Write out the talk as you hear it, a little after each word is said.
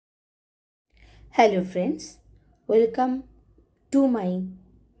Hello friends, welcome to my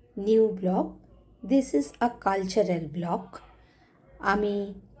new blog. This is a cultural blog. আমি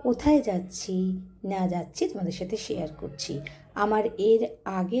কোথায় যাচ্ছি না যাচ্ছি তোমাদের সাথে শেয়ার করছি। আমার এর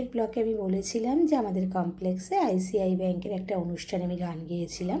আগের ব্লগে আমি বলেছিলাম যে আমাদের কমপ্লেক্সে আইসিআই ব্যাংকের একটা অনুষ্ঠানে আমি গান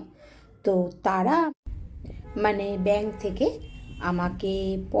গেয়েছিলাম। তো তারা মানে ব্যাংক থেকে আমাকে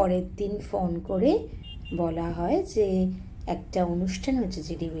পরের দিন ফোন করে বলা হয় যে একটা অনুষ্ঠান হচ্ছে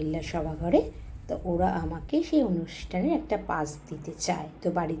জিডি বিড়লা সভাঘরে, তো ওরা আমাকে সেই অনুষ্ঠানের একটা পাস দিতে চায়। তো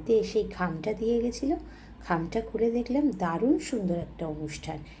বাড়িতে এসেই খামটা দিয়ে গেছিলো। খামটা খুলে দেখলাম দারুণ সুন্দর একটা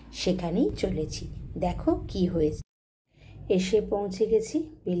অনুষ্ঠান, সেখানেই চলেছি। দেখো কি হয়েছে। এসে পৌঁছে গেছি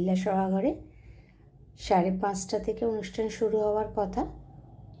বিড়লা সভাঘরে। 5:30 থেকে অনুষ্ঠান শুরু হওয়ার কথা,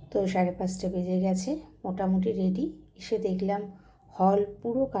 তো 5:30 বেজে গেছে, মোটামুটি রেডি। এসে দেখলাম হল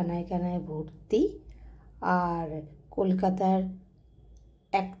পুরো কানায় কানায় ভর্তি। আর কলকাতার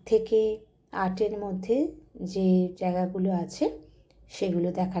 1 থেকে 8-এর মধ্যে যে জায়গাগুলো আছে সেগুলো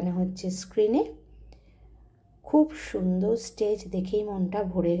দেখানো হচ্ছে স্ক্রিনে। খুব সুন্দর স্টেজ, দেখেই মনটা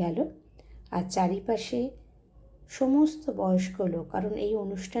ভরে গেল। আর চারিপাশে সমস্ত বয়স্ক লোক, কারণ এই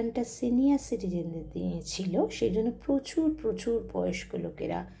অনুষ্ঠানটা সিনিয়র সিটিজেনদের দিয়ে ছিল, সেই জন্য প্রচুর বয়স্ক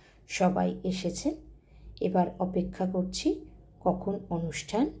লোকেরা সবাই এসেছেন। এবার অপেক্ষা করছি কখন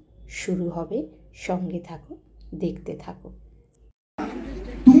অনুষ্ঠান শুরু হবে। সঙ্গে থাকো, দেখতে থাকো।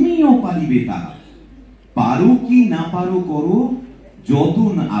 তুমিও পারিবে তা, পারো কি না পারো করো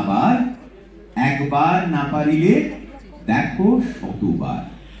যতন, আবার একবার না পারিলে দেখো শতবার।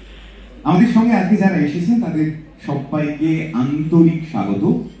 আমাদের সঙ্গে আজকে যারা এসেছেন তাদের সবাইকে আন্তরিক স্বাগত।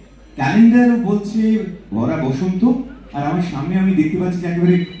 ক্যালেন্ডারও বলছে ভরা বসন্ত, আর আমার সামনে আমি দেখতে পাচ্ছি যে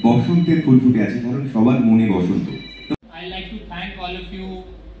একেবারে বসন্তের ফুল ফুটে আছে, কারণ সবার মনে বসন্ত। I like to thank all of you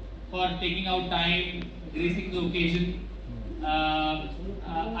for taking out time, gracing the occasion.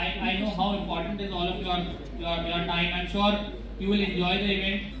 I know how important is all of your time. I'm sure you will enjoy the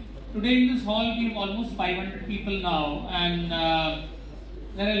event. Today in this hall we have almost 500 people now, and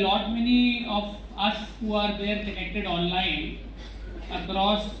there are many of us who are there connected online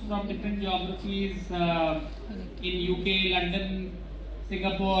across from different geographies in UK, London,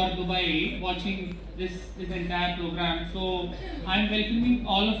 Singapore, Dubai, watching this entire program. So I'm welcoming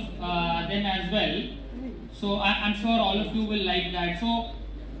all of them as well. So I'm sure all of you will like that. So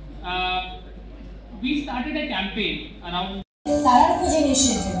we started a campaign around Tarar Khonje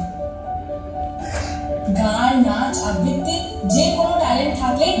initiative. গান, নাচ, আবৃত্তি, যে কোনো talent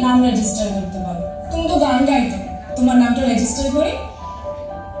থাকলে নাম register করতে পারো। তুমি তো গান গাইতে, তোমার নামটা রেজিস্টার করি।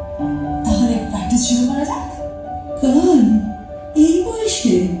 তাহলে প্র্যাকটিস শুরু করা যাক। গান এই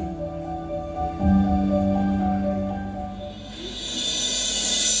বয়সে?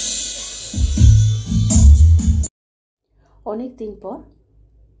 অনেক দিন পর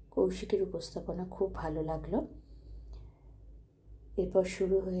কৌশিকের উপস্থাপনা খুব ভালো লাগলো। এরপর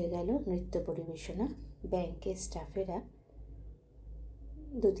শুরু হয়ে গেল নৃত্য পরিবেশনা। ব্যাংকের স্টাফেরা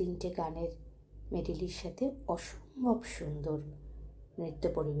 2-3টে গানের মেডেলির সাথে অসম্ভব সুন্দর নৃত্য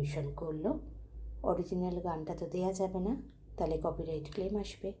পরিবেশন করলো। অরিজিনাল গানটা তো দেয়া যাবে না, তাহলে কপিরাইট ক্লেম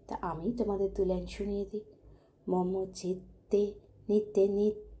আসবে। তা আমি তোমাদের 2 লাইন শুনিয়ে দিই। মম চিত্তে নিত্যে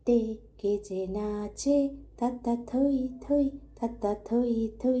নিত্যে কে যে নাচে, তাতা থই থই, তাতা থই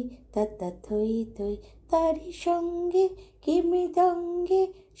থই, তাতা থই থই, তারি সঙ্গে কি মৃদঙ্গে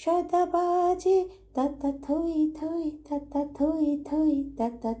সদা বাজে, তাতা থই থই, তাতা থই থই,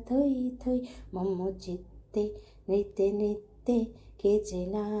 তাতা থই থই। মম চিত্তে নিত্যে নিত্যে কে যে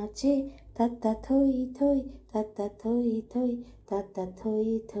নাচে, তাতা থই থই, তাতা থই থই, তাতা থই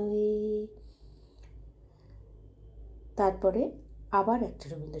থই। তারপরে আবার একটা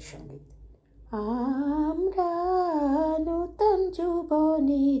রবীন্দ্রসঙ্গীত। আমরা নূতন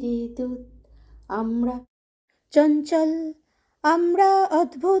যৌবনের দূত, আমরা চঞ্চল, আমরা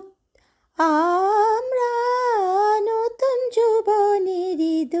অদ্ভুত, আমরা নূতন যৌবনের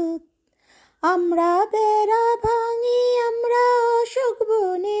দূত, আমরা বেড়া ভাঙি, আমরা অশোক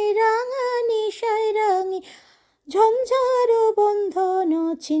বনে রাঙা নিশায় রাঙি, ঝঞ্ঝার বন্ধন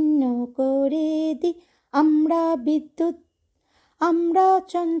ছিন্ন করে দি, আমরা বিদ্যুৎ, আমরা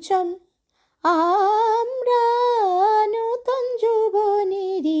চঞ্চল, আমরা নূতন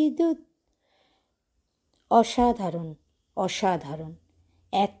যৌবনের দূত। অসাধারণ অসাধারণ,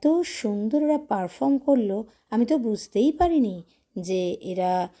 এত সুন্দর ওরা পারফর্ম করলো। আমি তো বুঝতেই পারিনি যে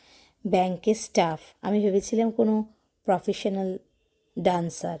এরা ব্যাংকের স্টাফ। আমি ভেবেছিলাম কোনো প্রফেশনাল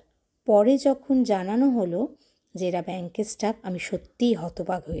ডান্সার। পরে যখন জানানো হলো যে এরা ব্যাংকের স্টাফ, আমি সত্যিই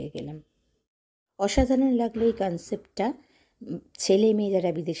হতবাক হয়ে গেলাম। অসাধারণ লাগলো এই কনসেপ্টটা। ছেলে মেয়ে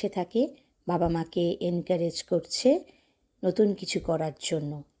যারা বিদেশে থাকে বাবা মাকে এনকারেজ করছে নতুন কিছু করার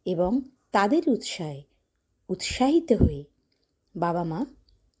জন্য, এবং তাদের উৎসাহে উৎসাহিত হয়ে বাবা মা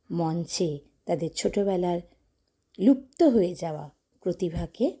মঞ্চে তাদের ছোটোবেলার লুপ্ত হয়ে যাওয়া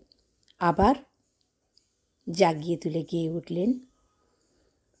প্রতিভাকে আবার জাগিয়ে তুলে গেয়ে উঠলেন,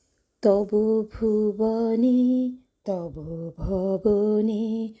 তব ভুবনে তব ভবনে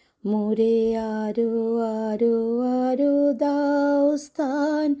মোরে আরো আরো আরো দাও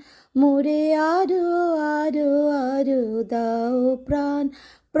স্থান, মোরে আরো আরো আরো দাও প্রাণ,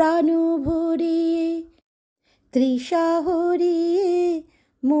 প্রাণ ভরিয়ে তৃষা হরিয়ে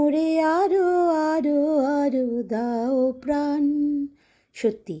মোরে আরো আরো আরো দাও প্রাণ।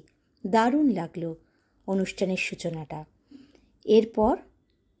 সত্যি দারুণ লাগলো অনুষ্ঠানের সূচনাটা। এরপর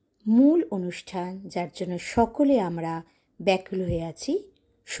মূল অনুষ্ঠান, যার জন্য সকলে আমরা ব্যাকুল হয়ে আছি,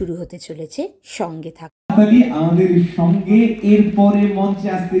 শুরু হতে চলেছে। সঙ্গে থাক। আমাদের সঙ্গে এরপরে মঞ্চে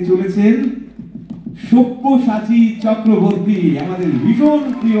আসতে চলেছেন সব্যসাচী চক্রবর্তী, আমাদের ভীষণ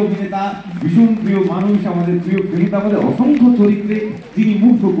প্রিয় অভিনেতা, ভীষণ প্রিয় মানুষ, আমাদের প্রিয় অভিনেতা, আমাদের অসংখ্য চরিত্রে যিনি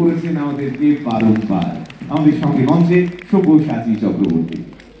মুগ্ধ করেছেন আমাদেরকে বারংবার। আমাদের সঙ্গে মঞ্চে সব্যসাচী চক্রবর্তী।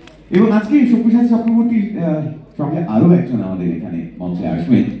 এবং আজকে সব্যসাচী চক্রবর্তীর সঙ্গে আরো একজন আমাদের এখানে মঞ্চে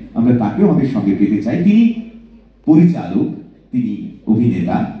আসবেন, আমরা তাকেও আমাদের সঙ্গে পেতে চাই। তিনি পরিচালক, তিনি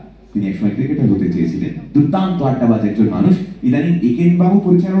অভিনেতা, তিনি একসময় ক্রিকেটার হতে চেয়েছিলেন, দুর্দান্ত আড্ডাবাজ একজন মানুষ। ইদানিং একেন বাবু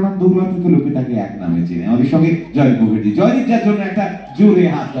পরিচালনার দৌলত থেকে লোকে তাকে এক নামে চেনে। আমাদের সঙ্গে জয়দীপ মুখার্জি। জয়দীপ যার জন্য একটা জোরে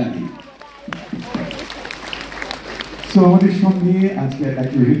হাত লাগি। So আমাদের সঙ্গে আজকে একটা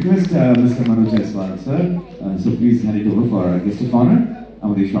request mister Manoj Jaiswal sir, so please hand it over for guest of honour.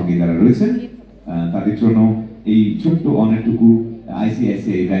 আমাদের সঙ্গে যারা রয়েছেন তাদের জন্য এই ছোট্ট অনারটুকু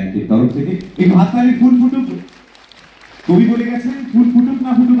আইসিআইসিআই ব্যাংকের তরফ থেকে একটু হাততালি। ফুল ফুটুক, কবি বলে গেছেন ফুল ফুটুক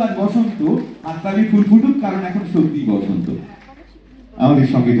না ফুটুক আজ বসন্ত, হাততালি ফুল ফুটুক, কারণ এখন সত্যি বসন্ত। আমাদের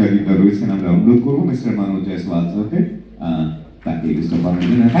সঙ্গে জয়দীপদা রয়েছেন, আমরা অনুরোধ করবো মিস্টার মনোজ জয়সওয়াল স্যারকে তাকে গেস্ট অফ অনার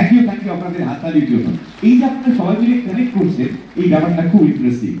জন্য। থ্যাংক ইউ আপনাদের হাততালির জন্য। এই যে আপনারা সবাই মিলে কানেক্ট করছেন, এই ব্যাপারটা খুব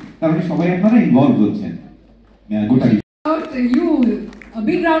ইন্টারেস্টিং, কারণ সবাই আপনারা ইনভলভ হচ্ছেন গোটা। You, a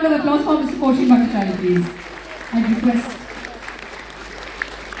big round of applause for Mr. Khonje Bhattacharya, please. I request.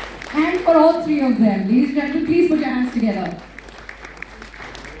 And for all three of them, ladies and gentlemen, please put your hands together.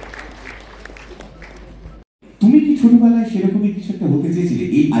 তুমি কি ছোটবেলায় সেরকমই কিছু একটা হতে চেয়েছিলে?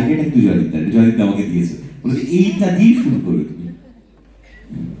 এই আইডিয়াটা কিন্তু জয়দীপদা আমাকে দিয়েছে, বলেছে এইটা দিয়ে শুরু করবে তুমি।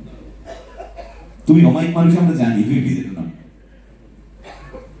 তুমি অমায়িক মানুষ, আমরা জানি, তুমি কি যেত না।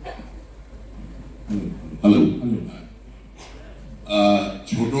 হ্যালো,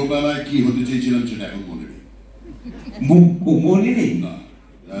 ছোটবেলায় কি হতে চেয়েছিলাম সেটা এখন মনে নেই। মনে নেই না,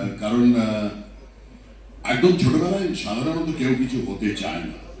 কারণ একদম ছোটবেলায় সাধারণত কেউ কিছু হতে চায়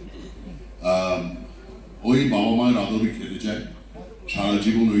না। ওই বাবা মায়ের আদরে খেতে চায়, সারা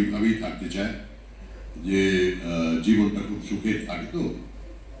জীবন ওইভাবেই থাকতে চায়, যে জীবনটা খুব সুখে থাকে।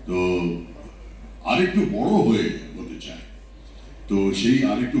 তো আরেকটু বড় হয়ে হতে চায়। তো সেই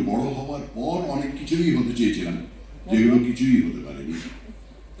আরেকটু বড় হওয়ার পর অনেক কিছুই হতে চেয়েছিলাম, যেগুলো কিছুই হতে পারেনি।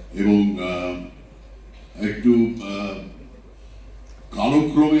 এবং একটু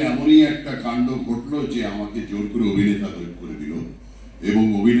কালক্রমে এমনই একটা কাণ্ড ঘটলো যে আমাকে জোর করে অভিনেতা করে দিল, এবং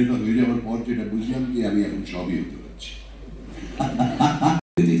অভিনেতা হয়ে যাওয়ার পর যেটা বুঝলাম যে আমি এখন সবই হতে পারছি।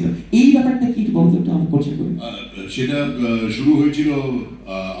 এই ব্যাপারটা কি বলতে করছে? সেটা শুরু হয়েছিল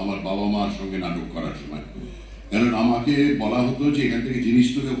আমার বাবা মার সঙ্গে নাটক করার সময়। কারণ আমাকে বলা হতো যে এখান থেকে জিনিস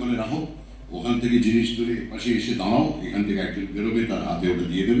তুলে ওখানে রাখো, ওখান থেকে জিনিস তুলে পাশে এসে দাঁড়াও, এখান থেকে একজন বেরোবে, তার হাতে ওটা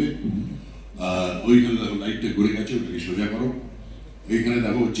দিয়ে দেবে, ওইখানে দেখো লাইটটা ঘুরে গেছে, ওটাকে সোজা করো, এইখানে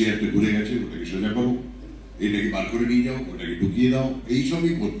দেখো চেয়ারটা ঘুরে গেছে, ওটাকে সোজা করো, এটাকে বার করে নিয়ে যাও, ওটাকে ঢুকিয়ে দাও,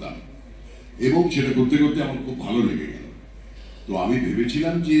 এইসবই করতাম। এবং সেটা করতে করতে আমার খুব ভালো লেগে গেল। তো আমি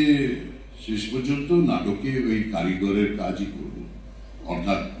ভেবেছিলাম যে শেষ পর্যন্ত নাটকে ওই কারিগরের কাজই করব,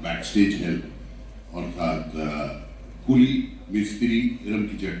 অর্থাৎ ব্যাকস্টেজ হেল্প, অর্থাৎ কুলি মিস্ত্রি, এরকম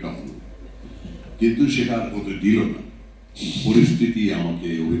কিছু একটা হলো। কিন্তু সেটা আর হতে দিল না, পরিস্থিতি আমাকে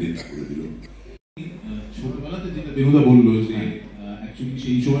অভিনেতা করে দিল। ছোটবেলাতে যেটা বেহুদা বললো যে অ্যাকচুয়ালি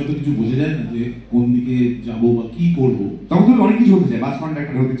সেই সময় তো কিছু বোঝা যায় না যে কোন দিকে যাবো বা কি করবো। তখন তো অনেক কিছু হতে চায়, বাস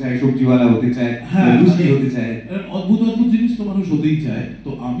কন্ডাক্টর হতে চায়, সবজিওয়ালা হতে চায়, হতে চায়, অদ্ভুত অদ্ভুত জিনিস তো মানুষ হতেই চায়। তো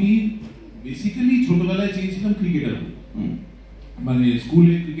আমি বেসিক্যালি ছোটবেলায় চেয়েছিলাম ক্রিকেটার, মানে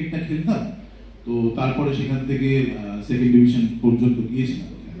স্কুলে ক্রিকেটটা খেলতাম। তো তারপরে সেখান থেকে সেকেন্ড ডিভিশন পর্যন্ত গিয়েছিলাম।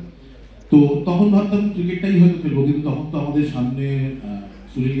 তো তখন ভাবতাম ক্রিকেটটাই হয়তো খেলবো, কিন্তু তখন তো আমাদের সামনে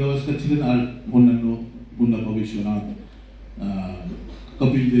সুনীল গাভাস্কর ছিলেন আর অন্যান্য গুন্ডা ভবিষ্যনাথ,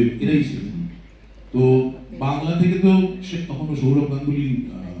 কপিল দেব, এরাই ছিলেন। তো বাংলা থেকে তো সে তখনও সৌরভ গাঙ্গুলি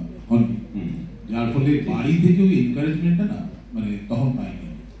হননি, যার ফলে বাড়ি থেকে ওই এনকারেজমেন্টটা না মানে তখন পাইনি।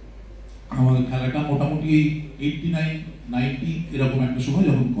 আমার খেলাটা মোটামুটি এই 89 90 এরকম একটা সময়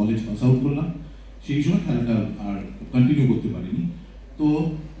যখন কলেজ পাস আউট করলাম, সেই সময় খেলাটা আর কন্টিনিউ করতে পারিনি। তো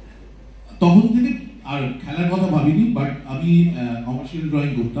তখন থেকে আর খেলার কথা ভাবিনি, বাট আমি কমার্শিয়াল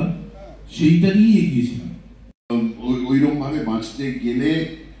ড্রয়িং করতাম, সেইটা নিয়েই এগিয়েছিলাম। ওইরকম ভাবে বাঁচতে গেলে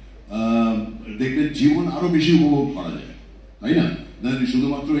দেখবেন জীবন আরো বেশি উপভোগ করা যায়, তাই না?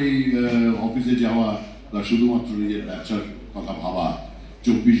 শুধুমাত্র এই অফিসে যাওয়া বা শুধুমাত্র নিজের ব্যবসার কথা ভাবা,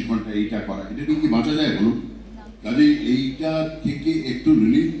 24 ঘন্টা এইটা করা, এটা কি বাঁচা যায় বলুন? কাজেই এইটা থেকে একটু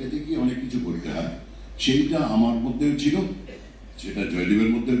রিলিফ পেতে কি অনেক কিছু করতে হয়, সেইটা আমার মধ্যেও ছিল, সেটা জয়দেবের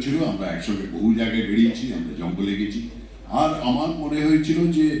মধ্যেও ছিল। আমরা একসঙ্গে বহু জায়গায় বেরিয়েছি, আমরা জঙ্গলে গেছি, আর আমার মনে হয়েছিল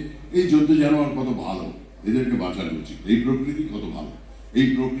যে এই জন্তু জানোয়ার কত ভালো, এদেরকে বাঁচানো উচিত। এই প্রকৃতি কত ভালো, এই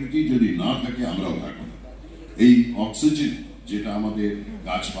প্রকৃতি যদি না থাকে আমরাও থাকবো না। এই অক্সিজেন যেটা আমাদের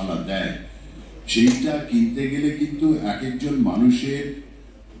গাছপালা দেয়, সেইটা কিনতে গেলে কিন্তু এক একজন মানুষের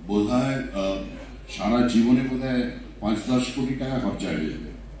বোধহয় সারা জীবনে বোধহয় 5-10 কোটি টাকা খরচা হয়ে যাবে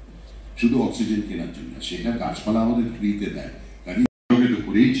শুধু অক্সিজেন কেনার জন্য। সেটা গাছপালা আমাদের ফ্রিতে দেয়, কাজে তো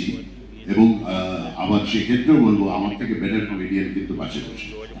করেইছি। এবং আবার সেক্ষেত্রেও বলবো আমার থেকে বেটার কমেডিয়ান কিন্তু পাশে বসে।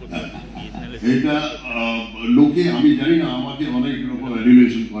 এটা লোকে আমি জানি না, আমাকে অনেক রকম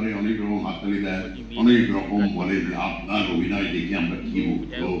অ্যাডুলেশন করে, অনেক রকম হাততালি দেয়, অনেক রকম বলে যে আপনার অভিনয় দেখে আমরা কি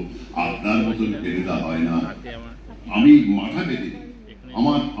মুগ্ধ, আপনার মতন পেরেদা হয় না। আমি মাথা পেতে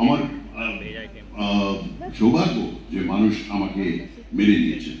আমার সৌভাগ্য যে মানুষ আমাকে মেনে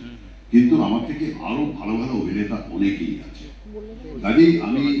নিয়েছে, কিন্তু আমার থেকে আরো ভালো ভালো অভিনেতা অনেকেই আছে। কাজেই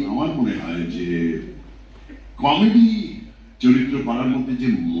আমার মনে হয় যে কমেডি চরিত্র করার মধ্যে যে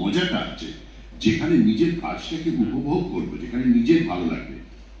মজাটা আছে, যেখানে নিজের কাজটাকে উপভোগ করবো, যেখানে নিজের ভালো লাগবে।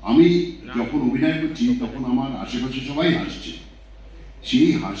 আমি যখন অভিনয় করছি তখন আমার আশেপাশে সবাই হাসছে, সেই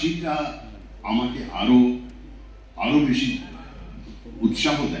হাসিটা আমাকে আরো বেশি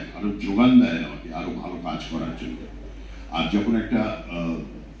উৎসাহ দেয়, আরো যোগান দেয় আমাকে আরো ভালো কাজ করার জন্য। আর যখন একটা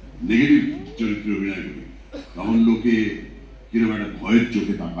নেগেটিভ চরিত্রে অভিনয় করি তখন লোকে কিরকম একটা ভয়ের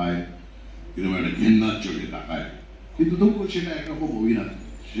চোখে তাকায়, কিরকম একটা ঘেন্নার চোখে তাকায়, কিন্তু তবুও সেটা একরকম অভিনয়,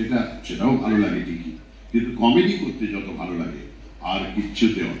 সেটাও ভালো লাগে ঠিকই, কিন্তু কমেডি করতে যত ভালো লাগে আর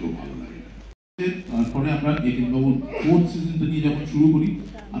কিচ্ছুতে অত ভালো লাগে না। তারপরে আমরা একেনবাবুর 4th সিজনটা নিয়ে যখন শুরু করি,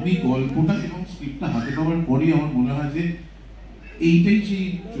 আমি গল্পটা এবং স্ক্রিপ্টটা হাতে পাওয়ার পরেই আমার মনে হয় যে এইটাই সেই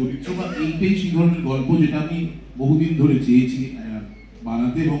চরিত্র বা এইটাই সেই ধরনের গল্প যেটা আমি বহুদিন ধরে চেয়েছি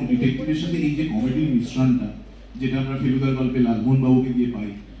বানাতে। এবং ডিটেকটিভের সাথে এই যে কমেডির মিশ্রণটা, যেটা আমরা ফেলুদার গল্পে লালমোহন বাবুকে দিয়ে পাই,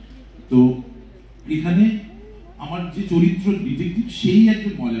 তো এখানে আমার যে চরিত্র ডিটেকটিভ, সেই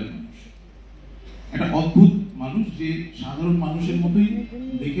একজন মজার মানুষ, একটা অদ্ভুত মানুষ, যে সাধারণ মানুষের মতোই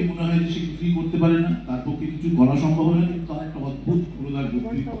দেখে মনে হয় যে সে কিছুই করতে পারে না, তার পক্ষে কিছু করা সম্ভব হয় না, কিন্তু তার একটা অদ্ভুত ক্ষুরধার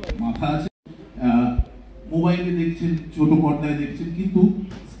বুদ্ধি মাথা আছে। মোবাইলে দেখছেন, ছোট পর্দায় দেখছেন, কিন্তু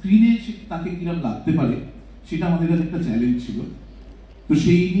স্ক্রিনে তাকে কিরকম লাগতে পারে সেটা আমাদের কাছে একটা চ্যালেঞ্জ ছিল। তো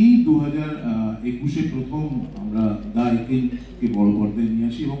সেই নিয়েই 2021-এ প্রথম আমরা দা একেনকে বড় পর্দায় নিয়ে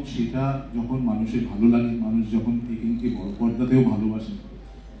আসি, এবং সেটা যখন মানুষের ভালো লাগে, মানুষ যখন একেনকে বড় পর্দাতেও ভালোবাসে,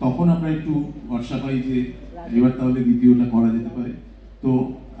 তখন আমরা একটু ভরসা পাই যে এবার তাহলে দ্বিতীয়টা করা যেতে পারে। তো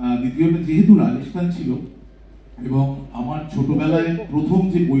দ্বিতীয়টা যেহেতু রাজস্থান ছিল, এবং আমার ছোটবেলায় প্রথম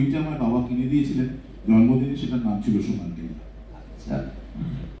যে বইটা আমার বাবা কিনে দিয়েছিলেন জন্মদিনে, সেটার নাম ছিল সোনার কেল্লা।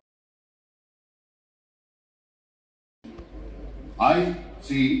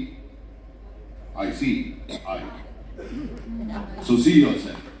 ICICI, so see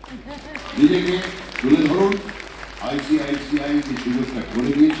yourself, নিজেকে তুলে ধরুন। ICICI যে সুযোগটা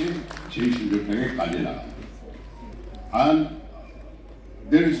করে দিয়েছে, সেই সুযোগটাকে কাজে লাগান। And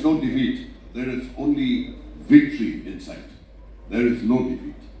there is no defeat, there is only victory in sight, there is no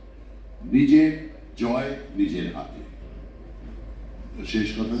defeat. নিজের জয় নিজের হাতে। শেষ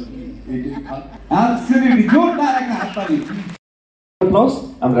কথা এইটাই। Absolutely, জোরদার একটা হাততালি।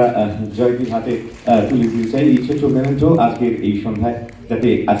 আমরা জয়দীর হাতে তুলে দিতে চাই এই ছোট মেমেন্টো আজকের এই সন্ধ্যায়, যাতে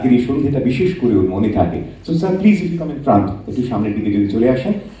আজকের এই সন্ধ্যাটা বিশেষ করে ওর মনে থাকে। So sir please if you come in front, একটু সামনের দিকে যদি চলে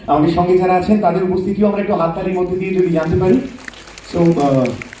আসেন, আমাদের সঙ্গে যারা আছেন তাদের উপস্থিতিও আমরা একটু হাততালির মধ্যে দিয়ে যদি জানতে পারি। So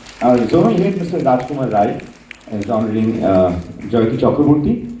zonal head mister Rajkumar Roy honouring Jayati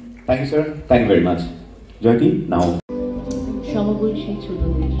Chakraborty. Thank you sir, thank you very much. Jayati নাও। সমবয়সী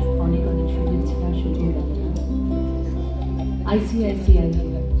ছোটদের অনেক অনেক শুভেচ্ছা, শুভকামনা। ICICI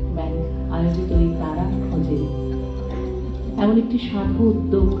ব্যাংক আয়োজিত এই তারার খোঁজে এমন একটি সাধু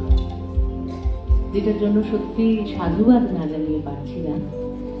উদ্যোগ, যেটার জন্য সত্যি সাধুবাদ না জানিয়ে পারছি না।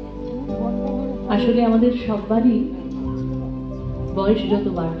 আসলে আমাদের সবারই বয়স যত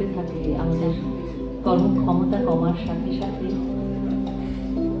বাড়তে থাকে, আমাদের কর্মক্ষমতা কমার সাথে সাথে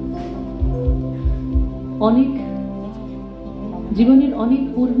জীবনের অনেক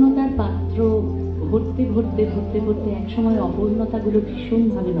পূর্ণতার পাত্র ভরতে ভরতে ভরতে ভরতে একসময় অপূর্ণতাগুলো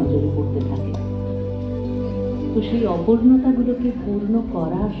ভীষণভাবে নজরে পড়তে থাকে। তো সেই অপূর্ণতাগুলোকে পূর্ণ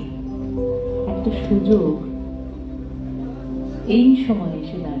করার একটা সুযোগ এই সময়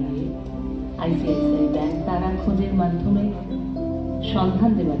এসে দাঁড়িয়ে আইসিআইসিআই ব্যাংক তারা খোঁজের মাধ্যমে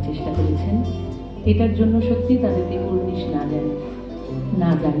সন্ধান দেওয়ার চেষ্টা করেছেন। এটার জন্য সত্যি তাদেরকে কুর্নিশ না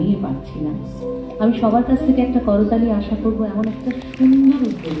জানিয়ে পারছি না। আমি সবার কাছ থেকে একটা করতালি আশা করবো এমন একটা সুন্দর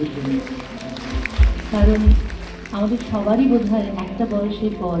উদ্যোগের জন্য, কারণ আমাদের সবারই বোধহয় একটা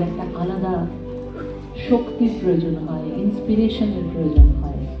বয়সের পর একটা আলাদা শক্তির প্রয়োজন হয়, ইন্সপিরেশনের প্রয়োজন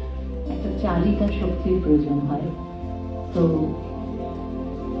হয়, একটা চালিকা শক্তির প্রয়োজন হয়। তো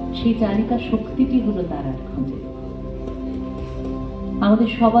সেই চালিকা শক্তিটি হলো তারার খোঁজে। আমাদের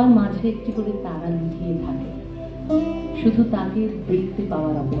সবার মাঝে একটি করে তারা লুকিয়ে থাকে, শুধু তাকে দেখতে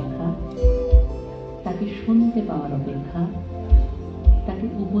পাওয়ার অপেক্ষা, তাকে শুনতে পাওয়ার অপেক্ষা, তাকে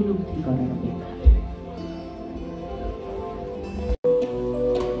উপলব্ধি করার অপেক্ষা।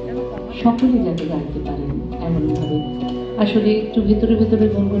 সকলে যাতে জানতে পারেন এমনভাবে, আসলে একটু ভেতরে ভেতরে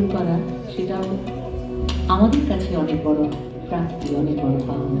গুনগুন করা, সেটাও আমাদের কাছে অনেক বড় প্রাপ্তি, অনেক বড়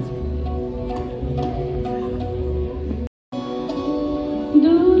পাওনা।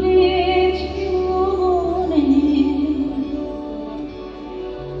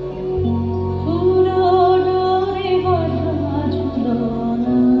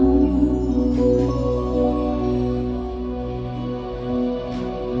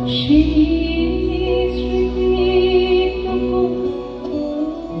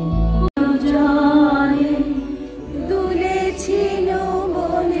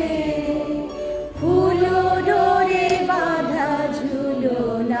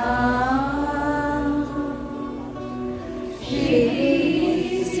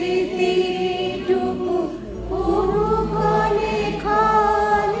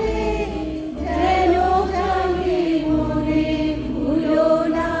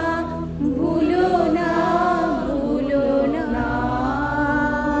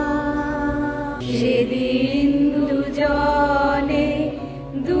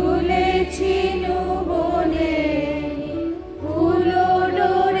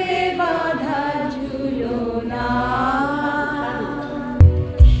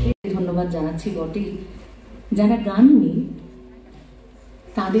 জানাচ্ছি বটেই, যারা গাননি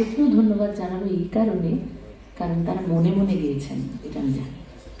তাদেরকেও ধন্যবাদ জানাবো এই কারণে, কারণ তারা মনে মনে গেয়েছেন, এটা আমি জানি।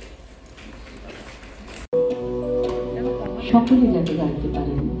 সকলে যাতে গাইতে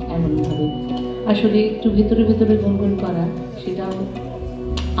পারেন এমনভাবে, আসলে একটু ভেতরে ভেতরে গুনগুন করা, সেটাও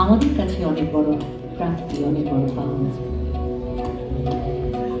আমাদের কাছে অনেক বড় প্রাপ্তি, অনেক বড় পাওনা।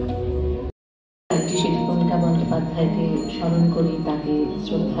 সেটি কণিকা বন্দ্যোপাধ্যায়কে স্মরণ করি, তাকে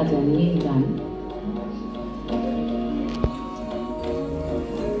শ্রদ্ধা জানিয়ে গান।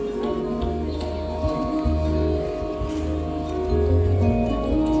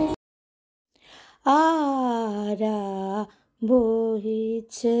 আরা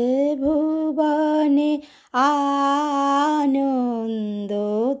বহিছে ভুবনে আনন্দ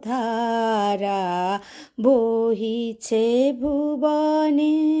ধারা, বহিছে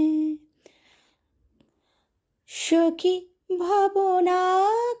ভুবনে। সখী ভাবনা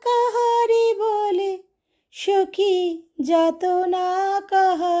কাহারে বলে, সখী যাতনা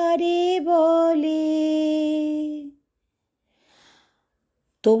কাহারে বলে।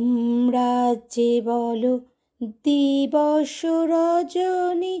 তোমরা যে বলো দিবস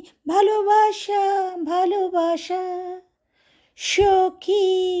রজনী, ভালোবাসা ভালোবাসা, সখী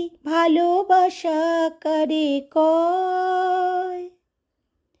ভালোবাসা কারে কয়।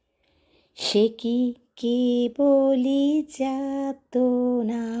 সে কি কে বলি যাতনাময়।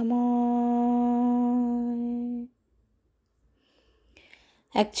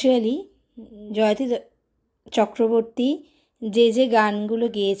 অ্যাকচুয়ালি জয়ন্তী চক্রবর্তী যে গানগুলো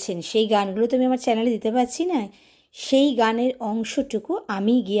গেয়েছেন সেই গানগুলো তো আমি আমার চ্যানেলে দিতে পারছি না, সেই গানের অংশটুকু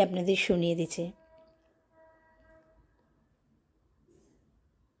আমি গিয়ে আপনাদের শুনিয়ে দিচ্ছি।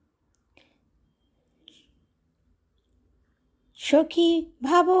 সখী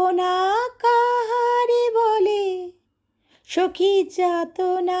ভাবনা কাহারে বলে, সখী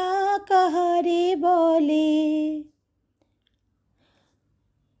যাতনা কাহারে বলে।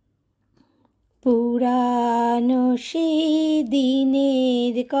 পুরানো সে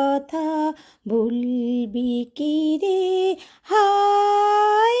দিনের কথা ভুলবি কি রে,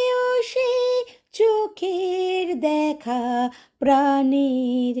 হায় ও সে চোখের দেখা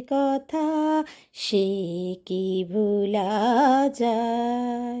প্রাণের কথা, সে কি ভোলা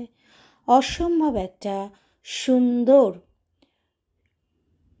যায়। অসম্ভব একটা সুন্দর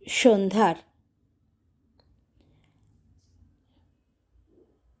সন্ধ্যার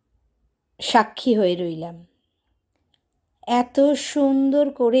সাক্ষী হয়ে রইলাম। এত সুন্দর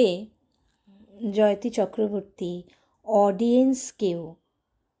করে জয়ন্তী চক্রবর্তী অডিয়েন্সকেও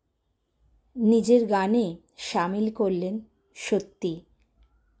নিজের গানে সামিল করলেন, সত্যি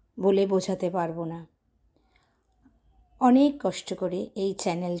বলে বোঝাতে পারবো না। অনেক কষ্ট করে এই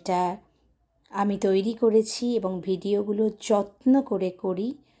চ্যানেলটা আমি তৈরি করেছি এবং ভিডিওগুলো যত্ন করে করি,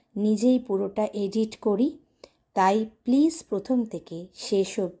 নিজেই পুরোটা এডিট করি। তাই প্লিজ প্রথম থেকে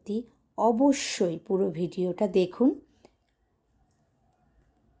শেষ অবধি অবশ্যই পুরো ভিডিওটা দেখুন,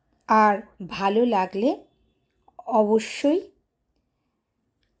 আর ভালো লাগলে অবশ্যই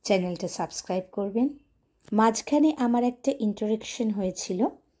চ্যানেলটা সাবস্ক্রাইব করবেন। মাঝখানে আমার একটা ইন্টারেকশন হয়েছিল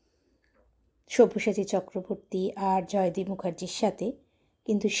সব্যসাচী চক্রবর্তী আর জয়ন্তী মুখার্জির সাথে,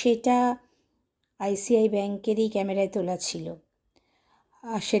 কিন্তু সেটা আইসিআই ব্যাংকেরই ক্যামেরায় তোলা ছিল,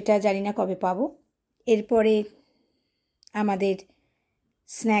 সেটা জানি না কবে পাবো। এরপরে আমাদের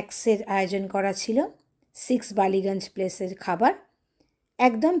স্ন্যাক্সের আয়োজন করা ছিল, 6 বালিগঞ্জ প্লেসের খাবার,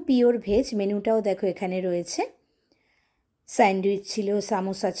 একদম পিওর ভেজ। মেনুটাও দেখো এখানে রয়েছে। স্যান্ডউইচ ছিল,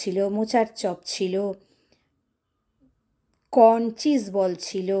 সামোসা ছিল, মোচার চপ ছিল, কর্ন চিজ বল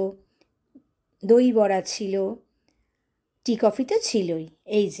ছিল, দই বড়া ছিল, টি কফি তো ছিলই,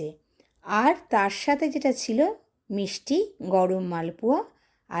 এই যে। আর তার সাথে যেটা ছিল মিষ্টি, গরম মালপোয়া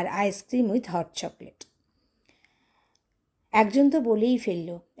আর আইসক্রিম উইথ হট চকলেট। একজন তো বলেই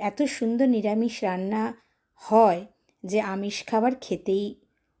ফেললো এত সুন্দর নিরামিষ রান্না হয় যে আমিষ খাবার খেতেই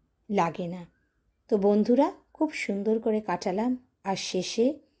লাগে না। তো বন্ধুরা, খুব সুন্দর করে কাটালাম, আর শেষে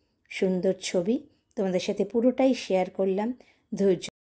সুন্দর ছবি তোমাদের সাথে পুরোটাই শেয়ার করলাম। ধৈর্য